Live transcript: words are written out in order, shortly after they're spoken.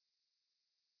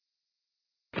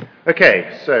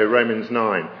Okay, so Romans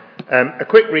 9. A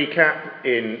quick recap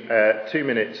in 2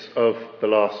 minutes of the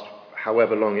last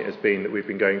however long it has been that we've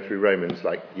been going through Romans,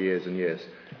 like years and years.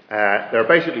 There are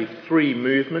basically 3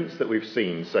 movements that we've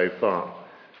seen so far.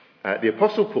 The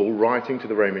Apostle Paul, writing to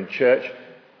the Roman church,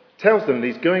 tells them that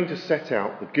he's going to set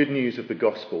out the good news of the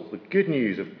gospel, the good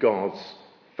news of God's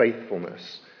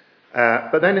faithfulness.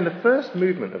 But then in the first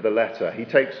movement of the letter, he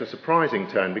takes a surprising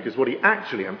turn because what he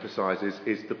actually emphasises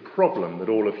is the problem that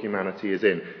all of humanity is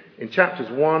in. In chapters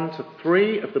 1 to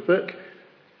 3 of the book,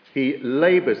 he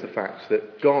labours the fact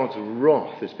that God's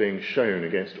wrath is being shown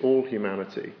against all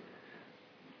humanity.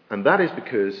 And that is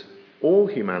because all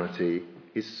humanity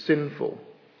is sinful.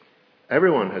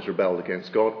 Everyone has rebelled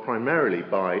against God primarily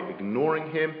by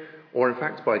ignoring him, or in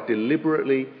fact by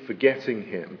deliberately forgetting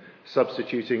him,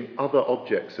 substituting other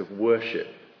objects of worship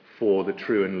for the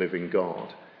true and living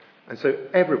God. And so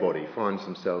everybody finds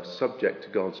themselves subject to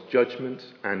God's judgment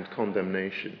and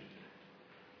condemnation.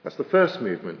 That's the first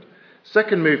movement.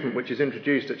 Second movement, which is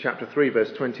introduced at chapter 3,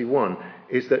 verse 21,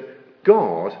 is that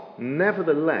God,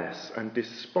 nevertheless, and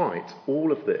despite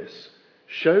all of this,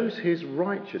 shows his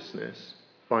righteousness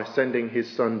by sending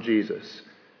his son Jesus,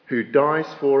 who dies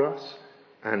for us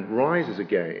and rises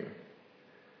again,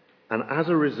 and as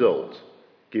a result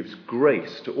gives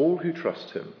grace to all who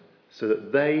trust him, so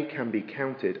that they can be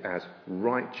counted as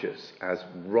righteous, as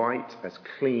right, as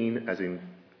clean, as in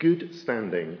good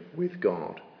standing with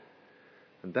God.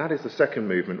 And that is the second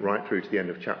movement right through to the end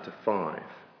of chapter 5.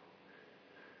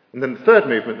 And then the third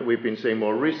movement that we've been seeing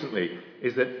more recently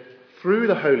is that through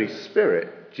the Holy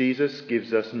Spirit, Jesus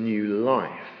gives us new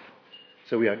life.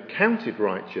 So we are counted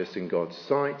righteous in God's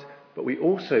sight, but we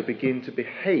also begin to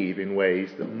behave in ways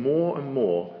that more and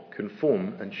more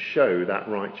conform and show that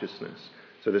righteousness.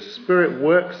 So the Spirit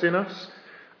works in us,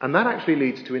 and that actually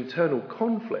leads to internal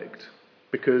conflict,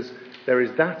 because there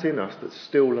is that in us that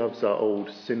still loves our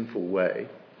old sinful way.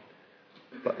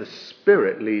 But the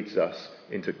Spirit leads us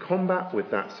into combat with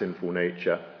that sinful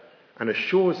nature and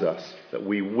assures us that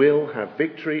we will have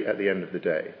victory at the end of the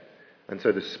day. And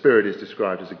so the Spirit is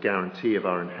described as a guarantee of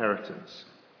our inheritance.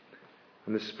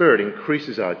 And the Spirit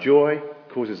increases our joy,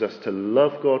 causes us to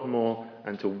love God more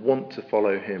and to want to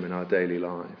follow him in our daily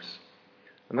lives.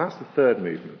 And that's the third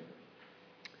movement.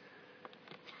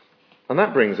 And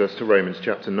that brings us to Romans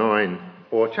chapter 9,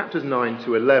 or chapters 9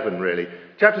 to 11, really.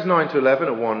 Chapters 9 to 11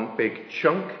 are one big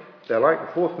chunk. They're like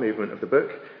the fourth movement of the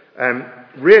book.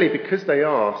 Really, because they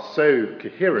are so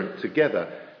coherent together,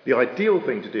 the ideal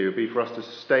thing to do would be for us to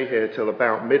stay here till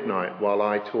about midnight while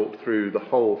I talk through the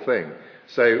whole thing.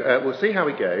 So we'll see how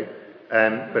we go,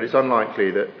 but it's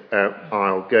unlikely that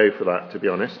I'll go for that, to be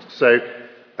honest. So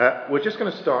we're just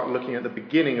going to start looking at the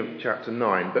beginning of chapter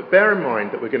 9, but bear in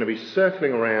mind that we're going to be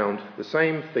circling around the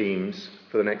same themes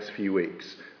for the next few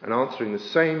weeks and answering the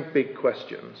same big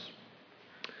questions.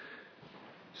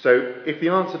 So if the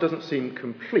answer doesn't seem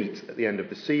complete at the end of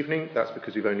this evening, that's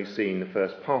because we've only seen the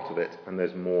first part of it and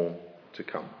there's more to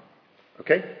come.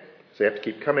 Okay? So you have to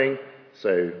keep coming,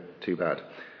 so too bad.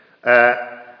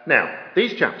 Now,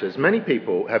 these chapters, many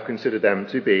people have considered them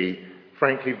to be,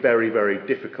 frankly, very, very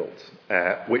difficult,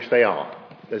 which they are.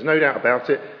 There's no doubt about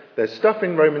it. There's stuff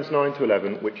in Romans 9 to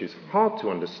 11 which is hard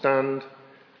to understand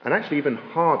and actually even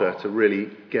harder to really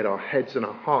get our heads and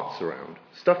our hearts around.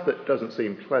 Stuff that doesn't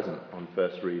seem pleasant on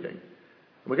first reading.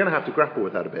 And we're going to have to grapple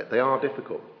with that a bit. They are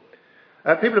difficult.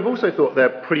 People have also thought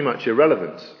they're pretty much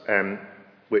irrelevant,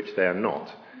 which they are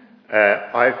not.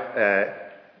 I've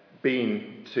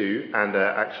been to and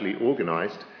actually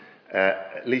organised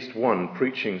at least one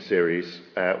preaching series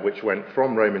which went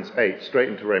from Romans 8 straight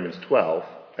into Romans 12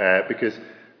 because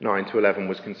 9 to 11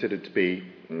 was considered to be,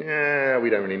 we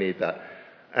don't really need that.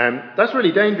 That's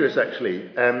really dangerous, actually.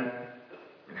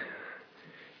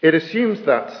 It assumes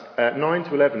that 9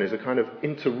 to 11 is a kind of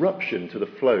interruption to the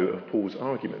flow of Paul's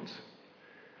arguments.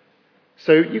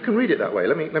 So you can read it that way.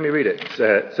 Let me read it.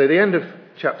 So the end of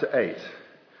chapter 8.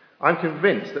 I'm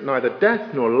convinced that neither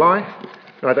death nor life,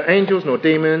 neither angels nor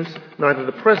demons, neither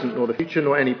the present nor the future,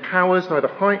 nor any powers, neither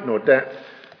height nor depth,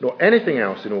 nor anything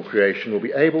else in all creation will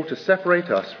be able to separate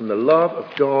us from the love of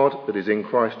God that is in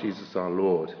Christ Jesus our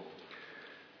Lord.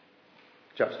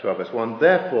 Chapter 12, verse 1.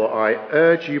 Therefore I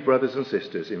urge you, brothers and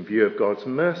sisters, in view of God's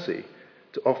mercy,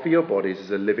 to offer your bodies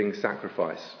as a living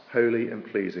sacrifice, holy and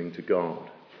pleasing to God.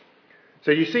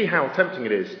 So you see how tempting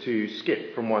it is to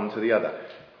skip from one to the other.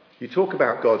 You talk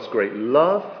about God's great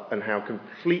love and how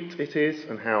complete it is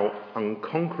and how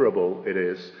unconquerable it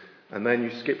is, and then you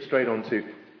skip straight on to,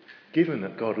 given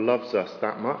that God loves us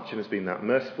that much and has been that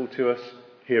merciful to us,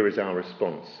 here is our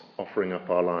response, offering up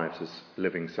our lives as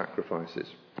living sacrifices.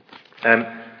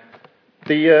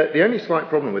 The only slight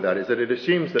problem with that is that it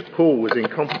assumes that Paul was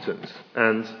incompetent,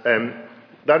 and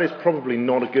that is probably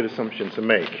not a good assumption to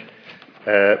make,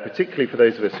 particularly for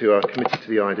those of us who are committed to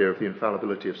the idea of the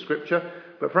infallibility of Scripture,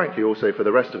 but frankly also for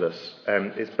the rest of us.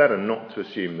 It's better not to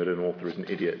assume that an author is an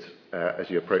idiot as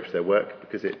you approach their work,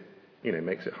 because it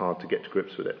makes it hard to get to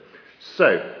grips with it.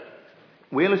 So,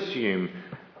 we'll assume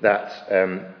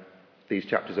that these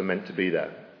chapters are meant to be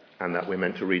there, and that we're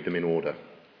meant to read them in order,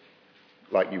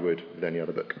 like you would with any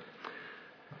other book.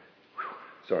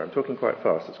 Sorry, I'm talking quite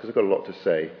fast. It's because I've got a lot to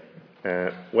say.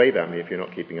 Wave at me if you're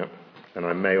not keeping up, and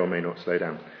I may or may not slow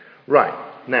down. Right,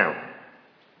 now,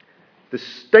 the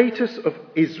status of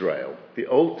Israel, the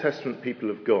Old Testament people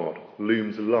of God,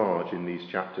 looms large in these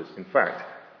chapters. In fact,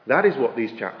 that is what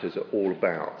these chapters are all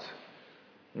about.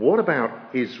 What about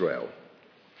Israel?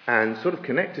 And sort of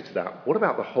connected to that, what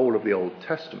about the whole of the Old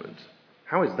Testament?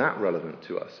 How is that relevant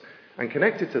to us? And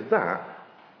connected to that,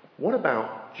 what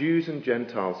about Jews and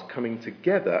Gentiles coming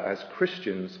together as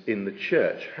Christians in the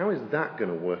church? How is that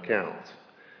going to work out?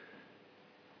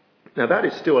 Now, that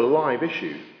is still a live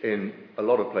issue in a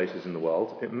lot of places in the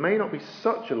world. It may not be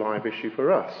such a live issue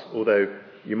for us, although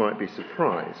you might be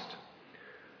surprised.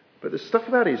 But the stuff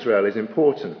about Israel is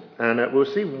important, and we'll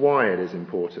see why it is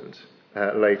important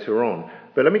later on.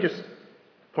 But let me just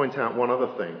point out one other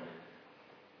thing.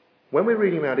 When we're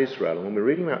reading about Israel, and when we're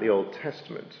reading about the Old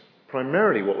Testament,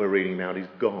 primarily what we're reading about is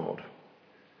God.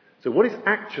 So what is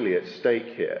actually at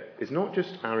stake here is not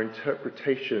just our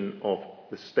interpretation of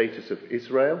the status of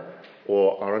Israel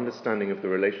or our understanding of the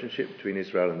relationship between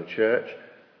Israel and the church.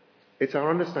 It's our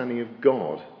understanding of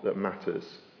God that matters.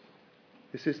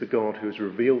 This is the God who has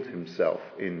revealed himself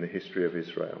in the history of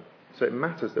Israel. So it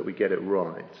matters that we get it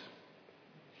right.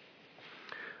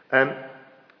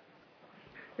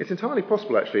 It's entirely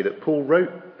possible, actually, that Paul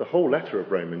wrote the whole letter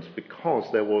of Romans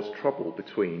because there was trouble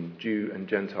between Jew and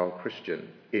Gentile Christian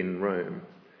in Rome.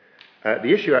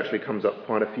 The issue actually comes up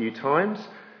quite a few times,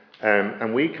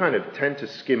 and we kind of tend to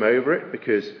skim over it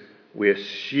because we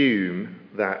assume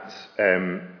that...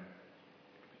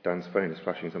 Dan's phone is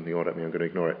flashing something odd at me, I'm going to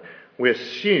ignore it. We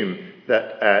assume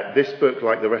that this book,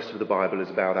 like the rest of the Bible, is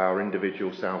about our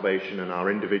individual salvation and our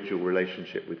individual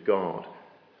relationship with God.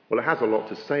 Well, it has a lot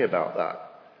to say about that.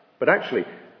 But actually,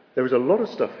 there is a lot of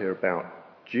stuff here about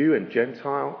Jew and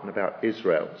Gentile and about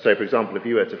Israel. So, for example, if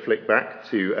you were to flick back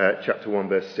to chapter 1,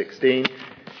 verse 16,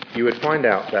 you would find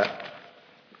out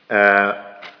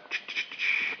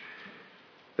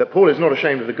that Paul is not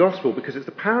ashamed of the gospel because it's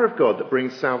the power of God that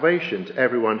brings salvation to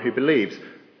everyone who believes,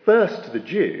 first to the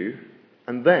Jew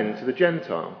and then to the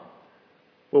Gentile.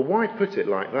 Well, why put it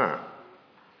like that?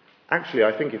 Actually,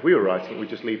 I think if we were writing it, we'd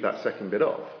just leave that second bit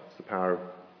off. It's the power of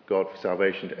God for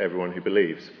salvation to everyone who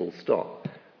believes, full stop.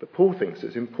 But Paul thinks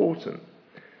it's important.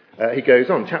 He goes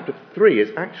on, chapter 3 is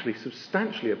actually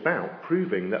substantially about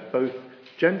proving that both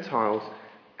Gentiles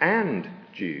and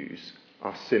Jews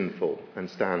are sinful and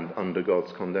stand under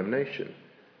God's condemnation.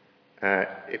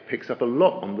 It picks up a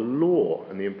lot on the law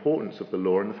and the importance of the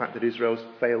law and the fact that Israel's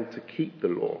failed to keep the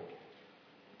law.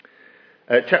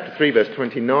 Chapter 3, verse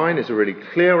 29 is a really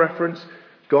clear reference.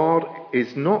 God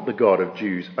is not the God of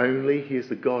Jews only, he is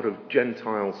the God of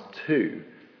Gentiles too.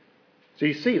 So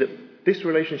you see that this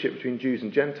relationship between Jews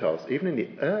and Gentiles, even in the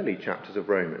early chapters of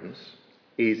Romans,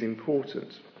 is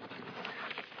important.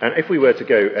 And if we were to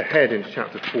go ahead into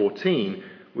chapter 14,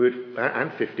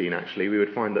 and 15 actually, we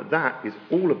would find that that is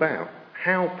all about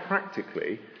how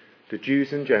practically do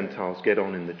Jews and Gentiles get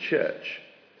on in the church,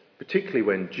 particularly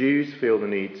when Jews feel the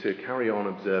need to carry on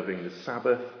observing the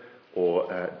Sabbath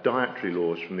or dietary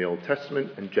laws from the Old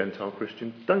Testament, and Gentile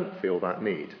Christians don't feel that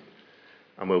need.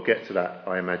 And we'll get to that,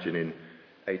 I imagine, in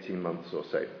 18 months or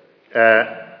so.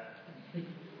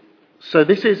 So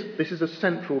this is a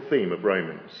central theme of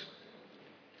Romans.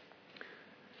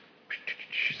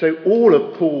 So all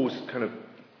of Paul's kind of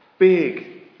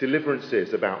big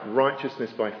deliverances about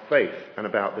righteousness by faith and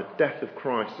about the death of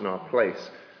Christ in our place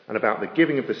and about the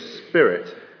giving of the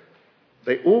Spirit,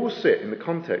 they all sit in the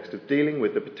context of dealing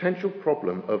with the potential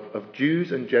problem of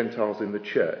Jews and Gentiles in the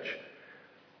church.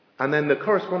 And then the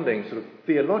corresponding sort of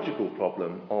theological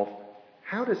problem of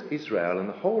how does Israel and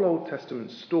the whole Old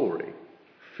Testament story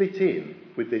fit in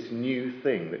with this new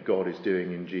thing that God is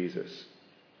doing in Jesus?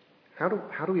 How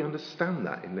do we understand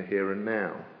that in the here and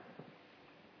now?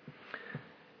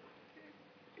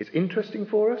 It's interesting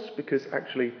for us because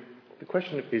actually the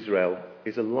question of Israel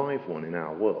is a live one in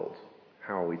our world.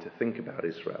 How are we to think about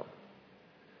Israel?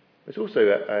 It's also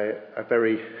a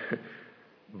very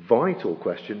vital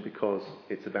question because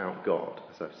it's about God,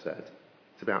 as I've said.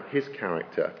 It's about his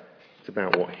character. It's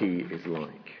about what he is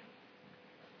like.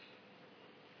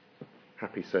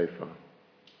 Happy so far?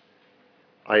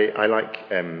 I like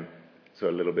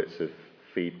sort of little bbits of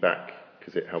feedback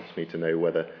because it helps me to know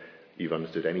whether you've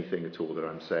understood anything at all that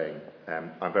I'm saying.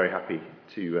 I'm very happy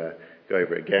to go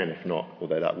over it again, if not,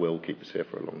 although that will keep us here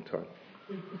for a long time.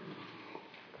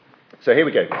 So here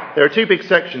we go. There are two big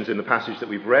sections in the passage that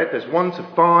we've read. There's 1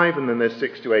 to 5 and then there's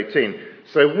 6 to 18.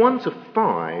 So 1 to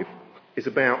 5 is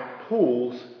about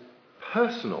Paul's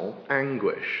personal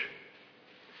anguish.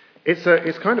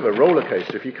 It's kind of a roller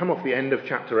coaster. If you come off the end of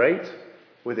chapter 8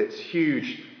 with its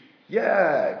huge,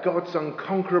 God's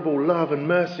unconquerable love and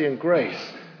mercy and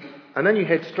grace, and then you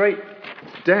head straight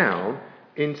down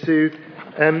into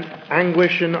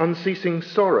anguish and unceasing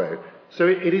sorrow. So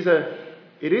it is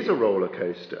a roller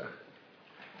coaster.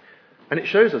 And it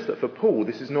shows us that for Paul,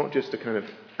 this is not just a kind of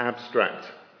abstract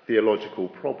theological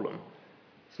problem.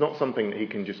 It's not something that he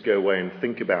can just go away and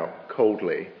think about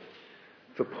coldly.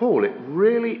 For Paul, it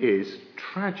really is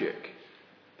tragic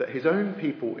that his own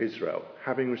people, Israel,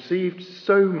 having received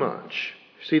so much,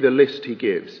 see the list he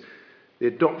gives, the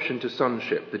adoption to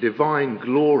sonship, the divine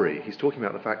glory. He's talking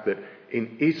about the fact that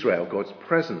in Israel, God's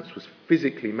presence was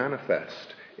physically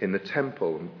manifest in the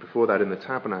temple, and before that in the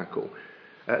tabernacle.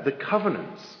 The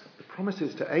covenants, the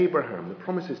promises to Abraham, the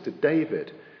promises to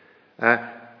David,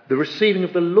 the receiving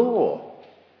of the law.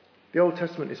 The Old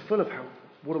Testament is full of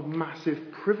what a massive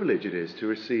privilege it is to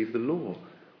receive the law.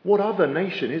 What other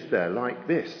nation is there like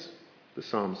this, the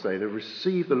Psalms say, to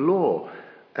receive the law?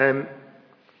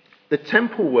 The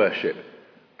temple worship.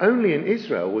 Only in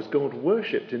Israel was God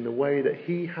worshipped in the way that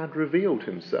he had revealed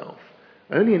himself.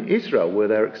 Only in Israel were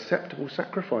there acceptable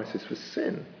sacrifices for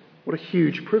sin. What a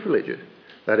huge privilege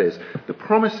that is. The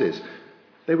promises,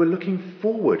 they were looking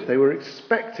forward. They were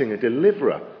expecting a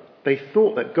deliverer. They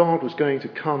thought that God was going to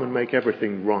come and make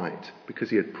everything right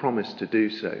because he had promised to do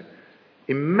so.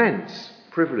 Immense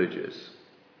privileges.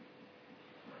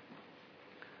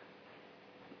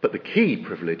 But the key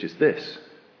privilege is this.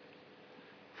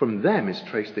 From them is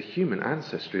traced the human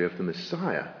ancestry of the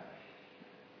Messiah,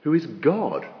 who is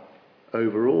God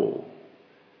over all.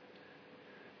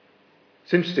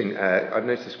 It's interesting, I've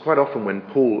noticed this quite often when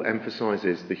Paul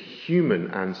emphasises the human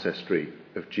ancestry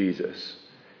of Jesus.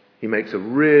 He makes a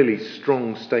really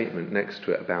strong statement next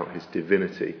to it about his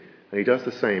divinity, and he does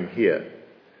the same here.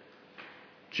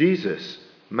 Jesus,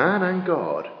 man and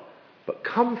God, but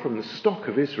come from the stock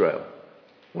of Israel.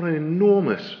 What an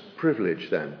enormous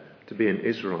privilege then to be an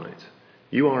Israelite.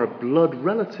 You are a blood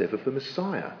relative of the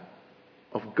Messiah,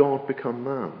 of God become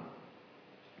man.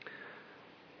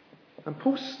 And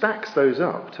Paul stacks those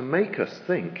up to make us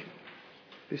think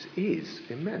this is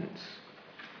immense.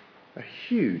 A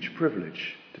huge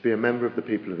privilege to be a member of the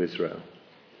people of Israel.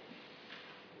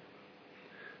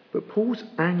 But Paul's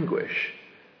anguish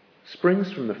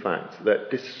springs from the fact that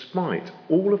despite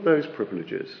all of those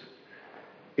privileges,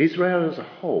 Israel as a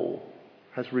whole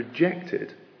has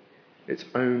rejected its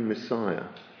own Messiah.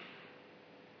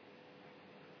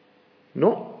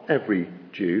 Not every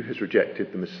Jew has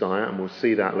rejected the Messiah, and we'll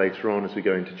see that later on as we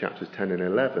go into chapters 10 and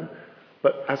 11.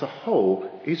 But as a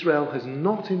whole, Israel has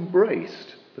not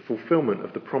embraced the fulfillment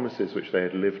of the promises which they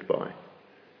had lived by.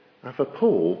 And for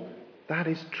Paul, that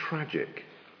is tragic.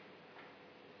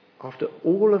 After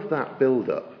all of that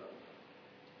build-up,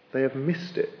 they have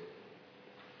missed it.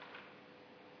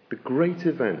 The great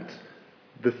event,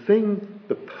 the thing,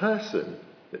 the person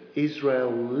that Israel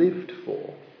lived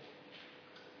for,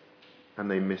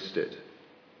 and they missed it.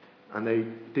 And they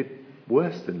did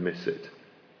worse than miss it.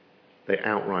 They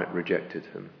outright rejected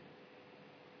him.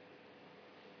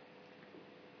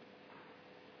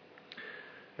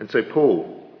 And so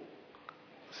Paul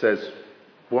says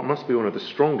what must be one of the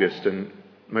strongest and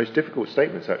most difficult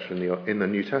statements actually in the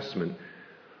New Testament.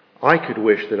 I could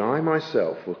wish that I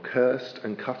myself were cursed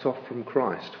and cut off from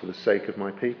Christ for the sake of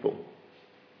my people.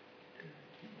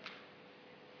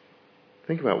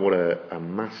 Think about what a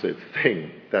massive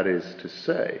thing that is to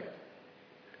say.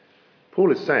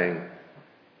 Paul is saying,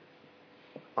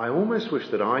 I almost wish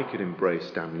that I could embrace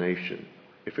damnation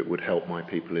if it would help my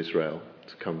people Israel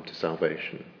to come to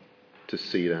salvation, to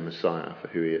see their Messiah for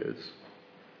who he is.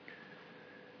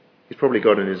 He's probably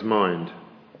got in his mind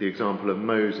the example of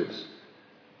Moses.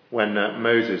 When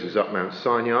Moses is up Mount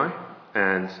Sinai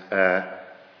and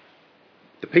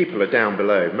the people are down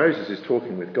below. Moses is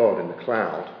talking with God in the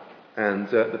cloud and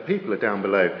the people are down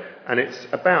below. And it's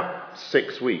about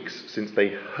 6 weeks since they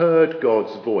heard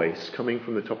God's voice coming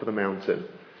from the top of the mountain.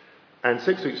 And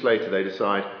 6 weeks later they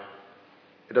decide,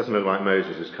 it doesn't look like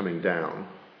Moses is coming down.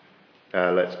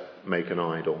 Let's make an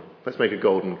idol. Let's make a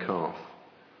golden calf.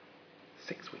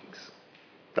 6 weeks.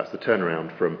 That's the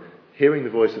turnaround from hearing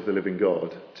the voice of the living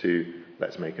God to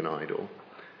let's make an idol.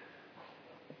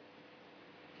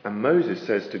 And Moses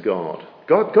says to God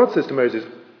says to Moses,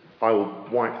 I will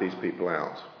wipe these people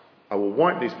out. I will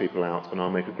wipe these people out and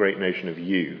I'll make a great nation of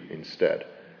you instead.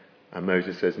 And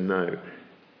Moses says, no,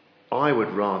 I would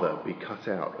rather be cut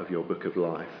out of your book of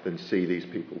life than see these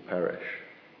people perish.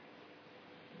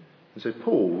 And so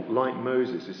Paul, like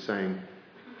Moses, is saying,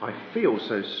 I feel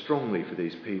so strongly for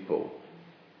these people.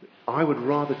 I would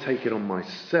rather take it on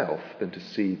myself than to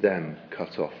see them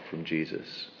cut off from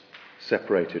Jesus,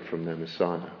 separated from their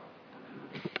Messiah.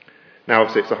 Now,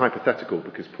 obviously, it's a hypothetical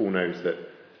because Paul knows that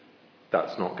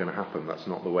that's not going to happen. That's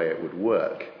not the way it would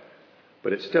work.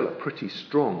 But it's still a pretty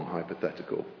strong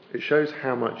hypothetical. It shows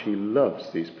how much he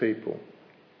loves these people.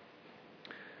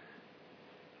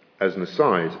 As an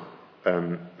aside,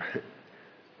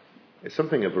 it's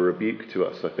something of a rebuke to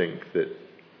us, I think, that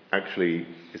actually,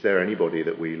 is there anybody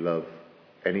that we love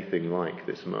anything like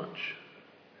this much?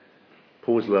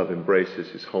 Paul's love embraces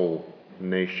his whole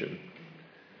nation.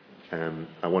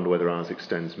 I wonder whether ours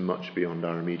extends much beyond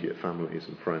our immediate families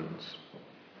and friends.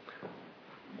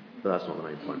 But that's not the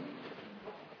main point.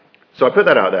 So I put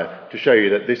that out there to show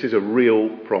you that this is a real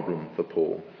problem for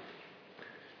Paul.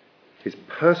 His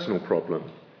personal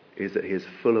problem is that he is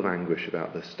full of anguish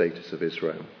about the status of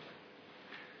Israel.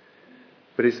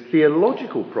 But his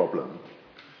theological problem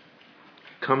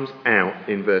comes out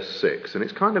in verse 6, and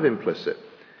it's kind of implicit.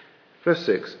 Verse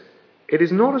 6, it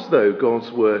is not as though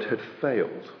God's word had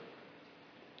failed.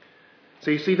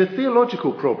 So you see, the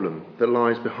theological problem that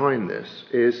lies behind this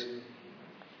is,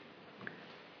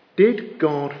 did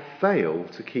God fail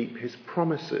to keep his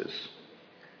promises?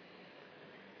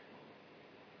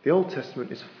 The Old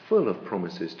Testament is full of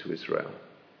promises to Israel.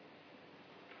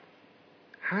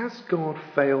 Has God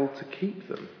failed to keep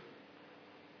them?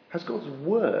 Has God's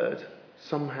word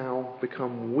somehow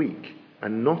become weak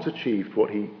and not achieved what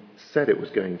he said it was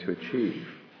going to achieve?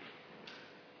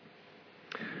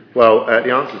 Well,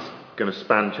 the answer's going to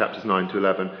span chapters 9 to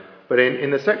 11. But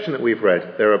in the section that we've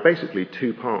read, there are basically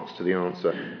two parts to the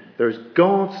answer. There is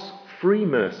God's free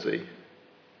mercy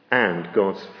and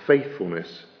God's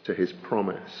faithfulness to his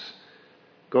promise.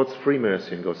 God's free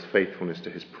mercy and God's faithfulness to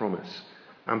his promise.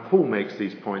 And Paul makes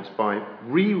these points by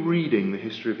rereading the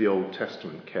history of the Old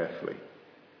Testament carefully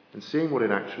and seeing what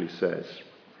it actually says.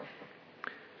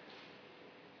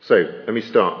 So, let me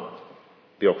start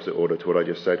the opposite order to what I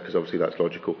just said, because obviously that's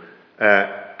logical.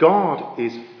 God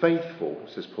is faithful,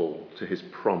 says Paul, to his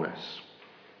promise.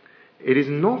 It is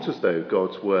not as though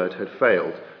God's word had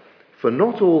failed, for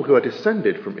not all who are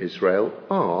descended from Israel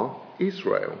are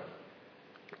Israel,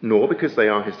 nor because they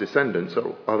are his descendants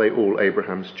are they all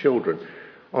Abraham's children.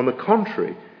 On the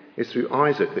contrary, it's through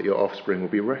Isaac that your offspring will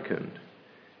be reckoned.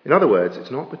 In other words,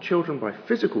 it's not the children by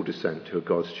physical descent who are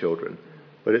God's children,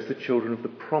 but it's the children of the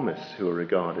promise who are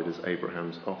regarded as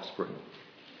Abraham's offspring.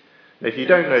 Now, if you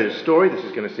don't know the story, this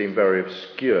is going to seem very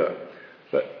obscure,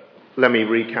 but let me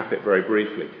recap it very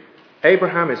briefly.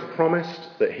 Abraham is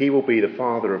promised that he will be the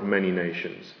father of many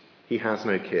nations. He has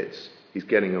no kids. He's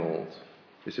getting old.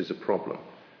 This is a problem.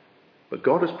 But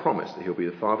God has promised that he'll be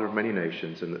the father of many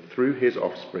nations and that through his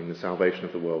offspring the salvation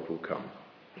of the world will come.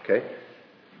 Okay?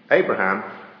 Abraham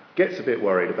gets a bit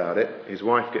worried about it. His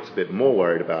wife gets a bit more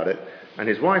worried about it. And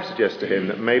his wife suggests to him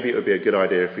that maybe it would be a good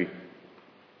idea if he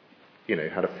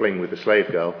had a fling with the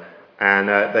slave girl and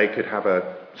they could have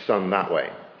a son that way.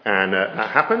 And that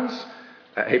happens.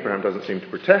 Abraham doesn't seem to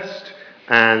protest.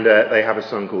 And they have a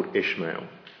son called Ishmael.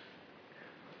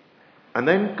 And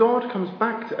then God comes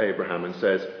back to Abraham and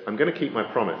says, I'm going to keep my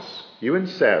promise. You and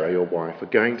Sarah, your wife, are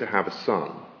going to have a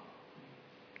son.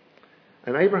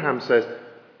 And Abraham says,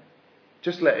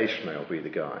 just let Ishmael be the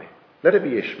guy. Let it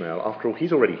be Ishmael. After all,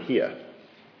 he's already here.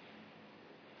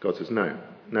 God says, no,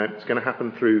 it's going to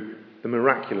happen through the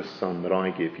miraculous son that I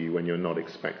give you when you're not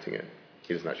expecting it.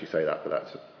 He doesn't actually say that, but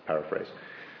that's a paraphrase.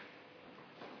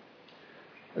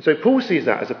 And so Paul sees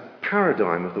that as a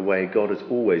paradigm of the way God has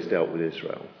always dealt with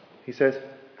Israel. He says,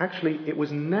 actually, it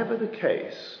was never the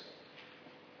case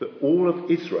that all of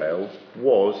Israel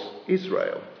was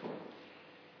Israel.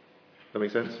 That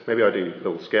make sense? Maybe I do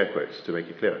little scare quotes to make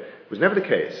it clearer. It was never the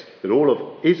case that all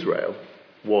of Israel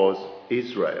was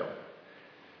Israel.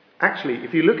 Actually,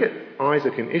 if you look at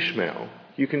Isaac and Ishmael,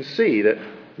 you can see that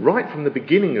right from the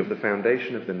beginning of the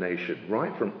foundation of the nation,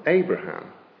 right from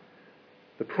Abraham,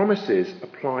 the promises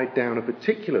applied down a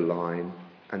particular line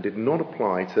and did not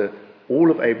apply to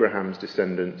all of Abraham's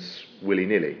descendants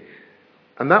willy-nilly.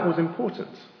 And that was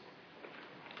important.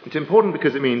 It's important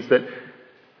because it means that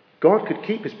God could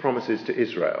keep his promises to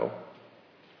Israel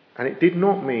And it did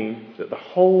not mean that the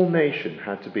whole nation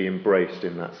had to be embraced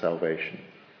in that salvation.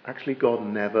 Actually, God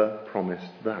never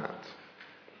promised that.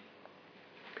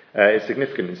 It's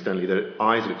significant, incidentally, that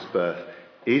Isaac's birth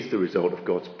is the result of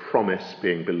God's promise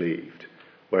being believed,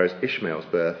 whereas Ishmael's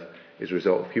birth is a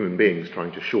result of human beings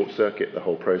trying to short-circuit the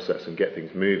whole process and get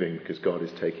things moving because God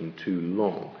is taking too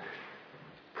long.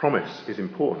 Promise is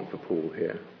important for Paul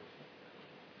here.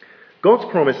 God's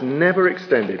promise never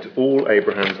extended to all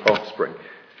Abraham's offspring.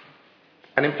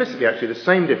 And implicitly, actually, the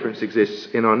same difference exists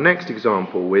in our next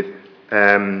example with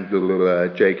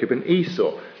Jacob and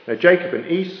Esau. Now, Jacob and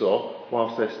Esau,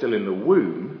 whilst they're still in the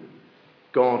womb,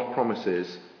 God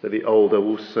promises that the older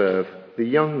will serve the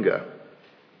younger.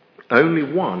 Only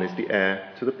one is the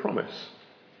heir to the promise.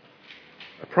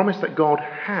 A promise that God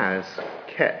has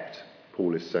kept,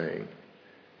 Paul is saying.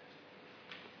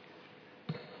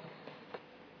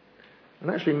 And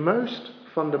actually, most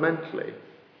fundamentally,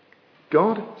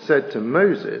 God said to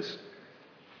Moses,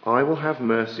 I will have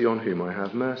mercy on whom I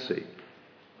have mercy,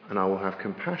 and I will have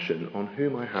compassion on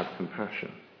whom I have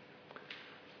compassion.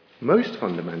 Most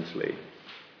fundamentally,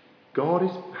 God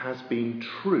has been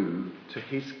true to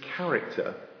his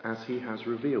character as he has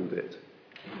revealed it.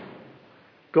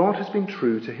 God has been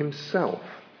true to himself.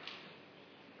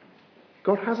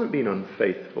 God hasn't been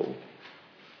unfaithful.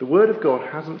 The word of God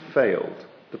hasn't failed.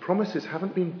 The promises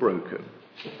haven't been broken.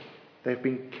 They've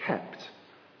been kept.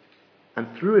 And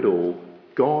through it all,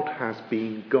 God has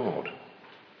been God.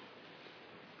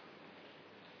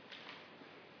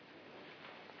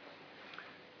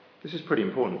 This is pretty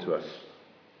important to us.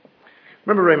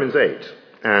 Remember Romans 8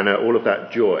 and all of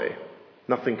that joy.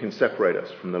 Nothing can separate us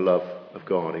from the love of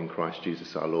God in Christ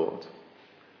Jesus our Lord.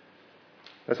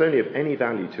 That's only of any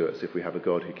value to us if we have a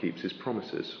God who keeps his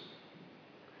promises.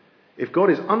 If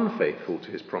God is unfaithful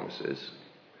to his promises,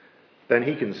 then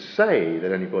he can say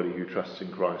that anybody who trusts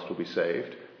in Christ will be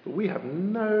saved, but we have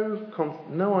no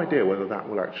idea whether that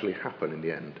will actually happen in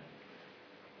the end.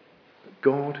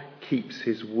 God keeps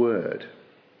his word.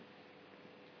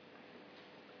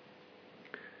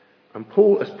 And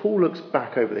as Paul looks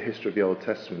back over the history of the Old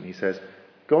Testament, he says,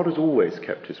 God has always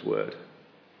kept his word.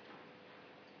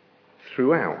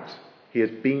 Throughout, he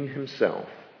has been himself,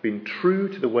 been true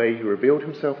to the way he revealed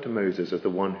himself to Moses as the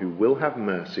one who will have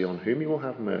mercy on whom he will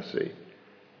have mercy.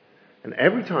 And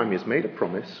every time he has made a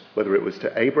promise, whether it was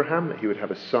to Abraham that he would have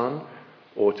a son,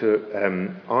 or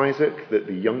to Isaac that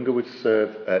the older would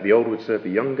serve the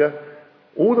younger,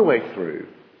 all the way through,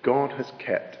 God has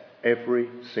kept every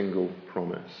single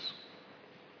promise.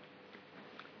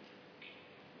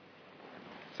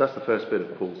 So that's the first bit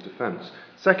of Paul's defence.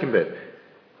 Second bit,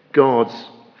 God's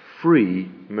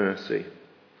free mercy.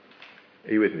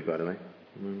 Are you with me, by the way?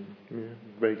 Yeah,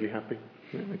 vaguely happy?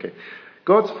 Yeah, okay.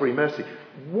 God's free mercy.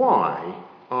 Why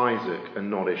Isaac and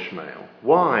not Ishmael?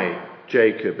 Why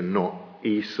Jacob and not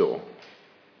Esau?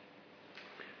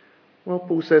 Well,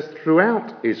 Paul says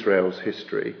throughout Israel's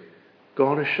history,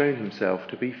 God has shown himself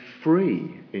to be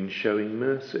free in showing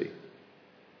mercy.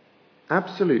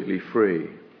 Absolutely free.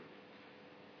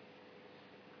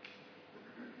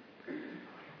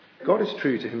 God is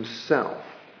true to himself.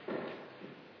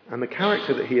 And the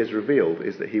character that he has revealed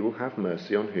is that he will have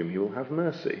mercy on whom he will have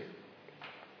mercy.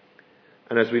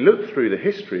 And as we look through the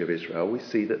history of Israel, we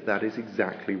see that that is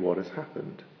exactly what has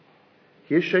happened.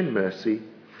 He has shown mercy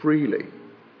freely.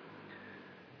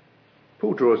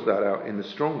 Paul draws that out in the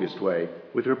strongest way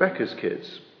with Rebekah's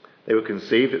kids. They were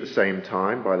conceived at the same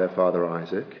time by their father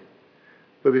Isaac.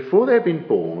 But before they had been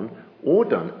born or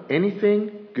done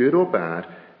anything good or bad,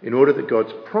 in order that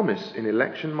God's promise in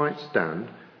election might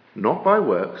stand, not by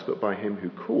works but by him who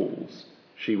calls,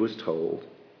 she was told,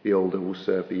 the older will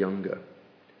serve the younger.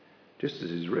 Just as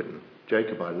is written,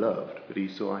 Jacob I loved, but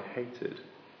Esau I hated.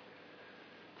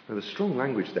 Now the strong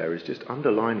language there is just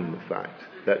underlining the fact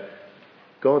that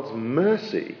God's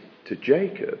mercy to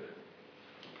Jacob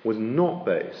was not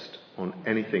based on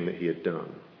anything that he had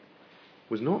done,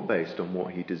 was not based on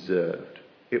what he deserved.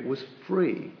 It was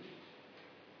free.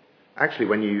 Actually,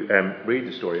 when you read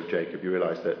the story of Jacob, you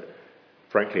realise that,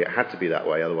 frankly, it had to be that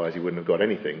way, otherwise he wouldn't have got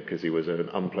anything, because he was an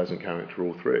unpleasant character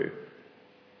all through.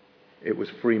 It was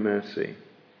free mercy.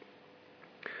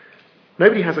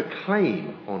 Nobody has a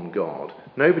claim on God.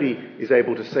 Nobody is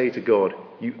able to say to God,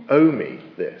 you owe me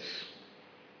this.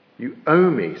 You owe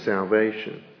me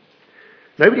salvation.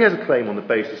 Nobody has a claim on the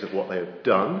basis of what they have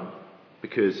done,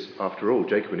 because, after all,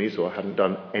 Jacob and Esau hadn't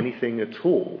done anything at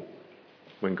all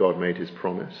when God made his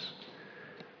promise.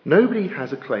 Nobody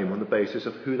has a claim on the basis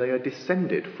of who they are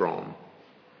descended from.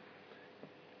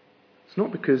 It's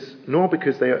not because, nor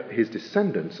because they are his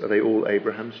descendants, are they all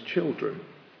Abraham's children.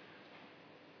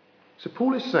 So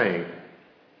Paul is saying,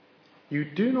 you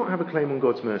do not have a claim on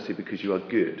God's mercy because you are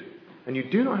good. And you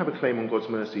do not have a claim on God's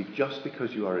mercy just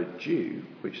because you are a Jew,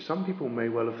 which some people may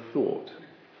well have thought.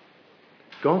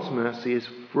 God's mercy is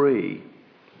free.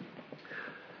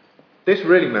 This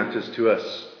really matters to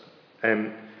us.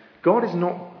 God is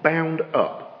not bound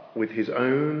up with his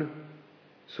own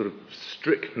sort of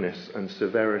strictness and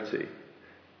severity.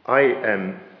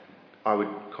 I would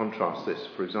contrast this,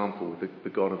 for example, with the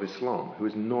God of Islam, who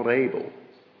is not able,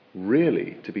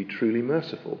 really, to be truly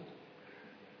merciful.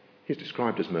 He's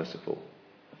described as merciful,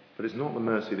 but it's not the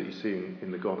mercy that you see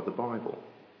in the God of the Bible.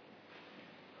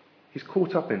 He's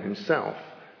caught up in himself.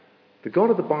 The God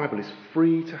of the Bible is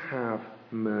free to have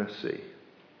mercy.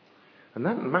 And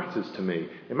that matters to me.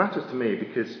 It matters to me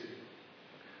because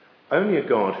only a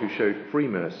God who showed free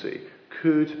mercy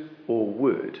could or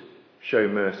would show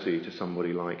mercy to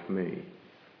somebody like me.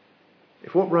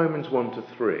 If what Romans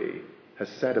 1-3 has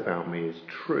said about me is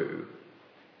true,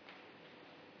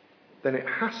 then it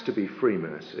has to be free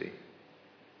mercy.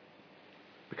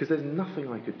 Because there's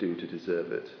nothing I could do to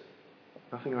deserve it.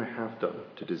 Nothing I have done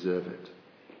to deserve it.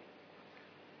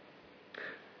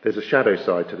 There's a shadow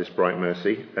side to this bright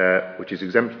mercy, which is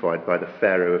exemplified by the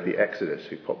Pharaoh of the Exodus,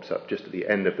 who pops up just at the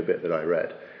end of the bit that I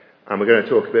read. And we're going to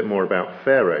talk a bit more about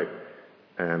Pharaoh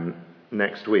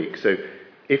next week. So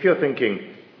if you're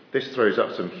thinking, this throws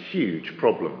up some huge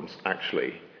problems,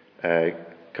 actually,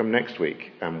 come next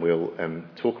week and we'll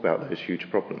talk about those huge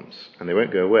problems. And they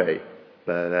won't go away,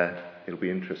 but it'll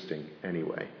be interesting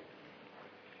anyway.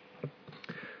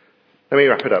 Let me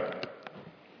wrap it up.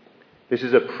 This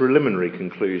is a preliminary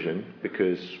conclusion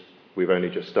because we've only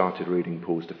just started reading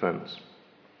Paul's defence.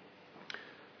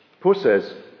 Paul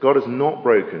says God has not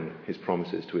broken his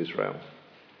promises to Israel.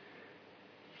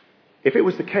 If it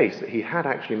was the case that he had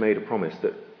actually made a promise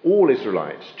that all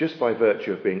Israelites, just by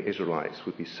virtue of being Israelites,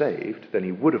 would be saved, then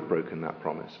he would have broken that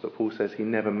promise. But Paul says he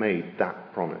never made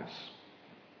that promise.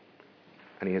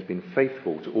 And he has been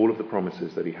faithful to all of the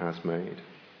promises that he has made.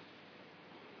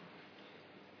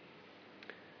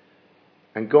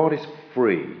 And God is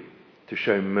free to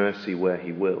show mercy where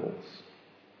he wills.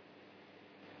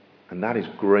 And that is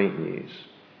great news,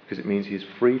 because it means he is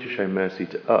free to show mercy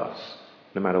to us,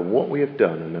 no matter what we have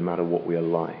done and no matter what we are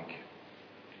like.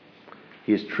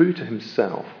 He is true to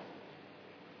himself,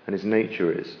 and his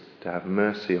nature is to have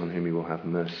mercy on whom he will have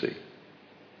mercy.